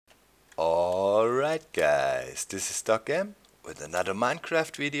Alright guys, this is Docm with another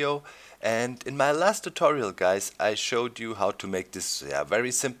Minecraft video, and in my last tutorial guys I showed you how to make this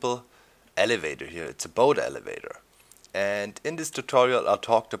very simple elevator here. It's a boat elevator, and in this tutorial I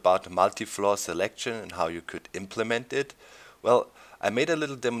talked about multi-floor selection and how you could implement it. Well, I made a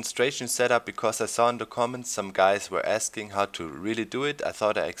little demonstration setup because I saw in the comments some guys were asking how to really do it. I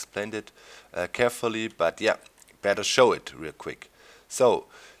thought I explained it carefully, but yeah, better show it real quick. So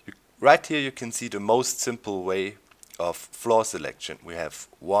right here you can see the most simple way of floor selection. We have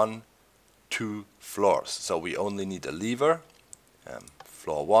 1, 2 floors, so we only need a lever,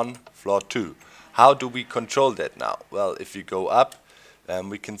 floor 1, floor 2. How do we control that now? Well, if you go up,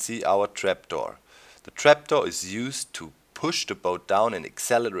 we can see our trapdoor. The trapdoor is used to push the boat down and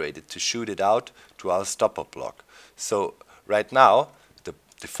accelerate it to shoot it out to our stopper block. So right now the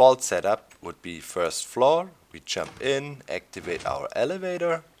default setup would be first floor, we jump in, activate our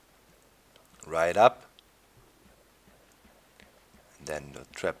elevator, right up, and then the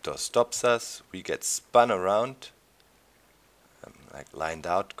trapdoor stops us, we get spun around, like lined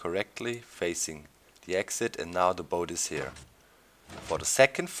out correctly, facing the exit, and now the boat is here. For the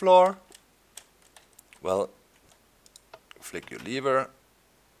second floor, well, flick your lever,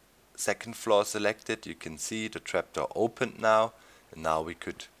 second floor selected, you can see the trapdoor opened now, and now we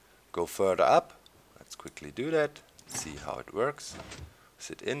could go further up. Let's quickly do that, see how it works.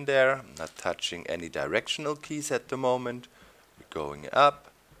 Sit in there, I'm not touching any directional keys at the moment. We're going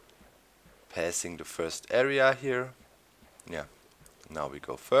up, passing the first area here. Yeah, now we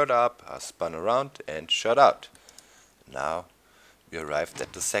go further up, are spun around and shut out. Now we arrived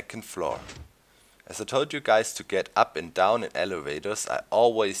at the second floor. As I told you guys, to get up and down in elevators I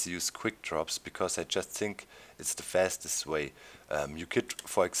always use quick drops because I just think it's the fastest way. You could,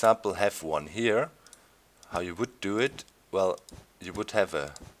 for example, have one here. How you would do it? Well, you would have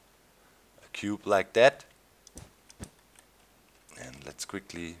a cube like that, and let's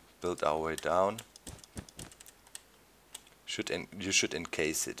quickly build our way down. You should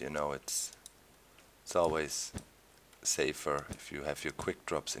encase it, you know, it's always safer if you have your quick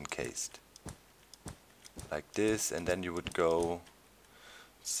drops encased like this. And then you would go,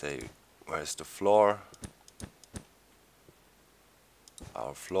 say, where's the floor?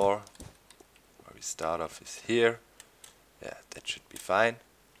 Our floor where we start off is here. Yeah, that should be fine.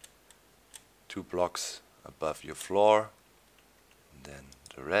 2 blocks above your floor, and then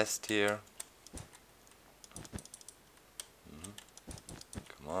the rest here.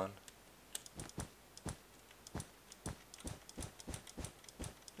 Come on.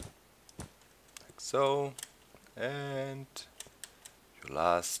 Like so. And your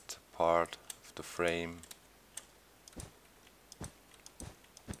last part of the frame.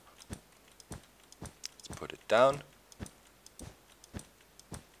 Let's put it down.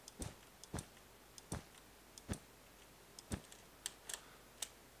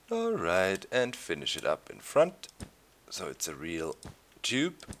 Alright, and finish it up in front, so it's a real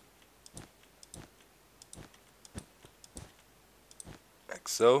tube. Like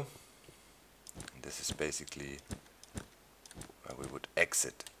so. And this is basically where we would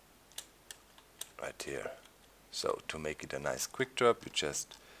exit. Right here. So to make it a nice quick drop, you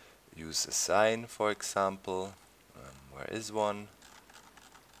just use a sign, for example. Where is one?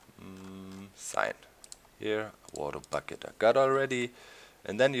 Sign. Here, a water bucket I got already.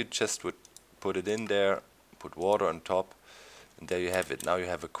 And then you just would put it in there, put water on top, and there you have it. Now you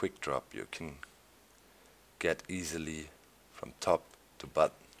have a quick drop. You can get easily from top to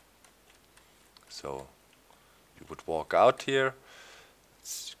bottom. So you would walk out here.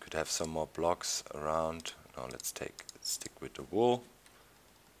 You could have some more blocks around. Now let's stick with the wool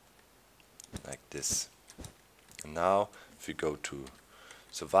like this. And now if you go to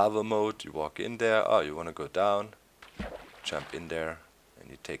survival mode, you walk in there. Oh, you want to go down, jump in there, and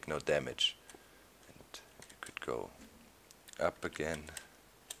you take no damage. And you could go up again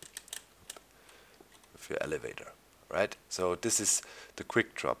with your elevator, right? So this is the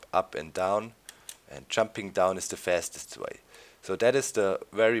quick drop, up and down, and jumping down is the fastest way. So that is the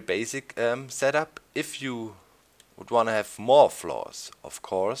very basic setup. If you would want to have more floors, of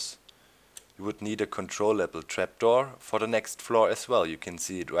course, you would need a controllable trapdoor for the next floor as well. You can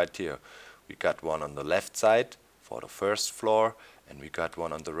see it right here. We got one on the left side for the first floor, and we got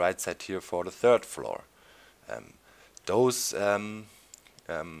one on the right side here for the third floor. Those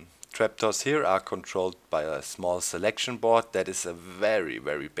trapdoors here are controlled by a small selection board. That is a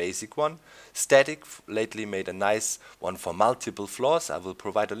very basic one. Static lately made a nice one for multiple floors. I will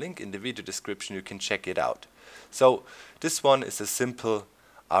provide a link in the video description, you can check it out. So this one is a simple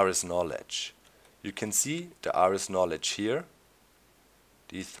RS knowledge. You can see the RS knowledge here.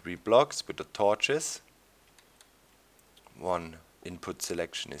 these 3 blocks with the torches. One input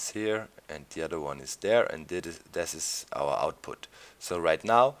selection is here and the other one is there, and this is our output. So right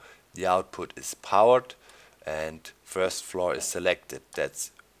now the output is powered and first floor is selected. That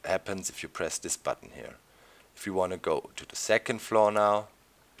happens if you press this button here. If you want to go to the second floor now,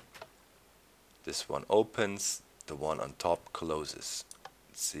 this one opens, the one on top closes.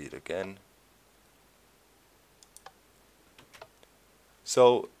 Let's see it again.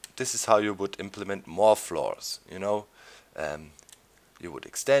 So this is how you would implement more floors, you know. You would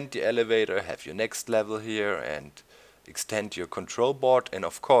extend the elevator, have your next level here, and extend your control board, and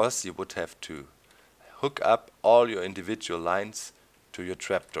of course you would have to hook up all your individual lines to your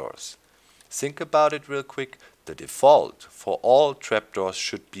trapdoors. Think about it real quick. The default for all trapdoors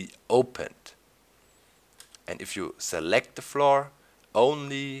should be opened, and if you select the floor,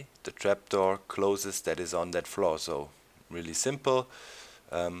 only the trapdoor closes that is on that floor. So really simple.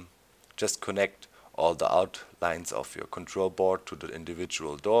 Just connect all the outlines of your control board to the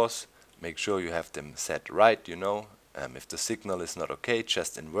individual doors. Make sure you have them set right, you know. If the signal is not okay,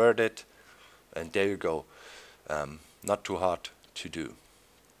 just invert it, and there you go. Not too hard to do.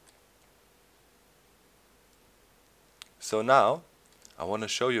 So now I want to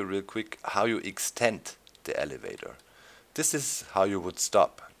show you real quick how you extend the elevator. This is how you would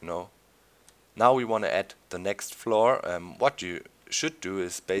stop, you know. Now we want to add the next floor. What you should do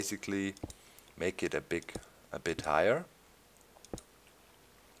is basically make it a bit higher,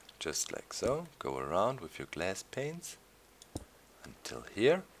 just like so. Go around with your glass panes until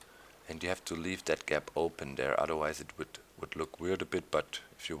here, and you have to leave that gap open there, otherwise it would look weird a bit, but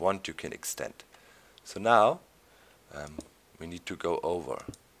if you want you can extend. So now we need to go over.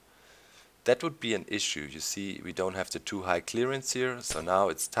 That would be an issue. You see, we don't have the too high clearance here, so now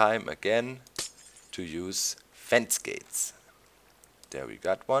it's time again to use fence gates. There we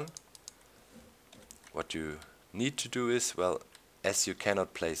got one. What you need to do is, well, as you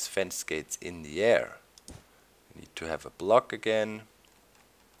cannot place fence gates in the air, you need to have a block again,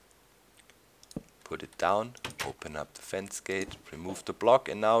 put it down, open up the fence gate, remove the block,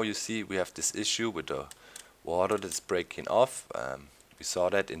 and now you see we have this issue with the water that's breaking off. We saw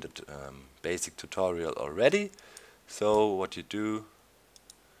that in the basic tutorial already. So what you do,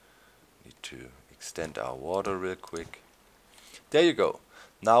 need to extend our water real quick. There you go.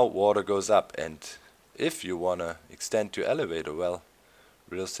 Now water goes up, and if you want to extend your elevator, well,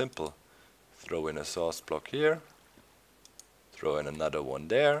 real simple. Throw in a source block here, throw in another one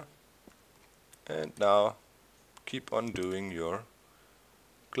there, and now keep on doing your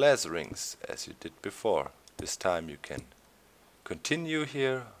glass rings as you did before. This time you can continue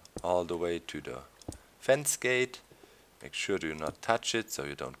here all the way to the fence gate. Make sure do not touch it so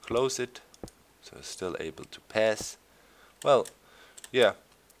you don't close it, so you're still able to pass. Well, yeah,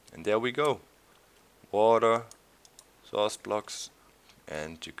 and there we go. Water, source blocks,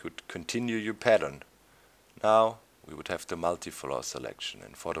 and you could continue your pattern. Now we would have the multi-floor selection,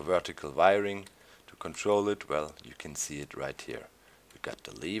 and for the vertical wiring to control it, well, you can see it right here. You got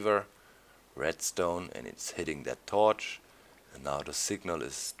the lever, redstone, and it's hitting that torch, and now the signal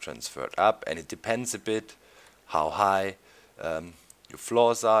is transferred up, and it depends a bit how high your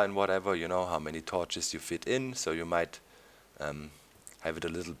floors are and whatever, you know, how many torches you fit in, so you might have it a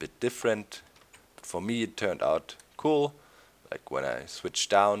little bit different. But for me it turned out cool. Like when I switch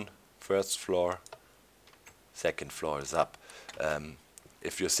down, first floor, second floor is up.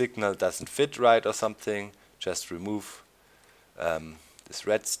 If your signal doesn't fit right or something, just remove this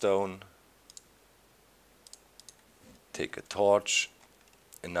redstone, take a torch,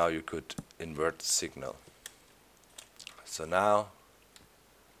 and now you could invert the signal. So now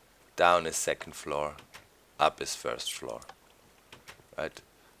down is second floor, up is first floor, right?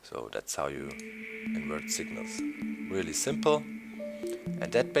 So that's how you invert signals. Really simple.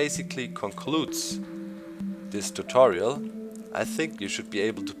 And that basically concludes this tutorial. I think you should be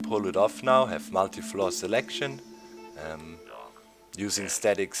able to pull it off now, have multi-floor selection, using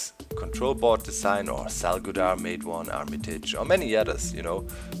Static's control board design, or Salgodar made one, Armitage, or many others, you know.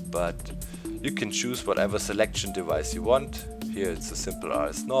 But you can choose whatever selection device you want. Here it's a simple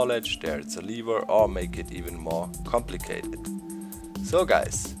RS knowledge, there it's a lever, or make it even more complicated. So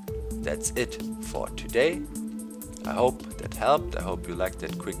guys, that's it for today. I hope that helped. I hope you liked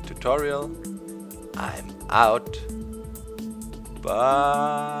that quick tutorial. I'm out.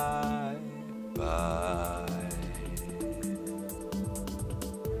 Bye.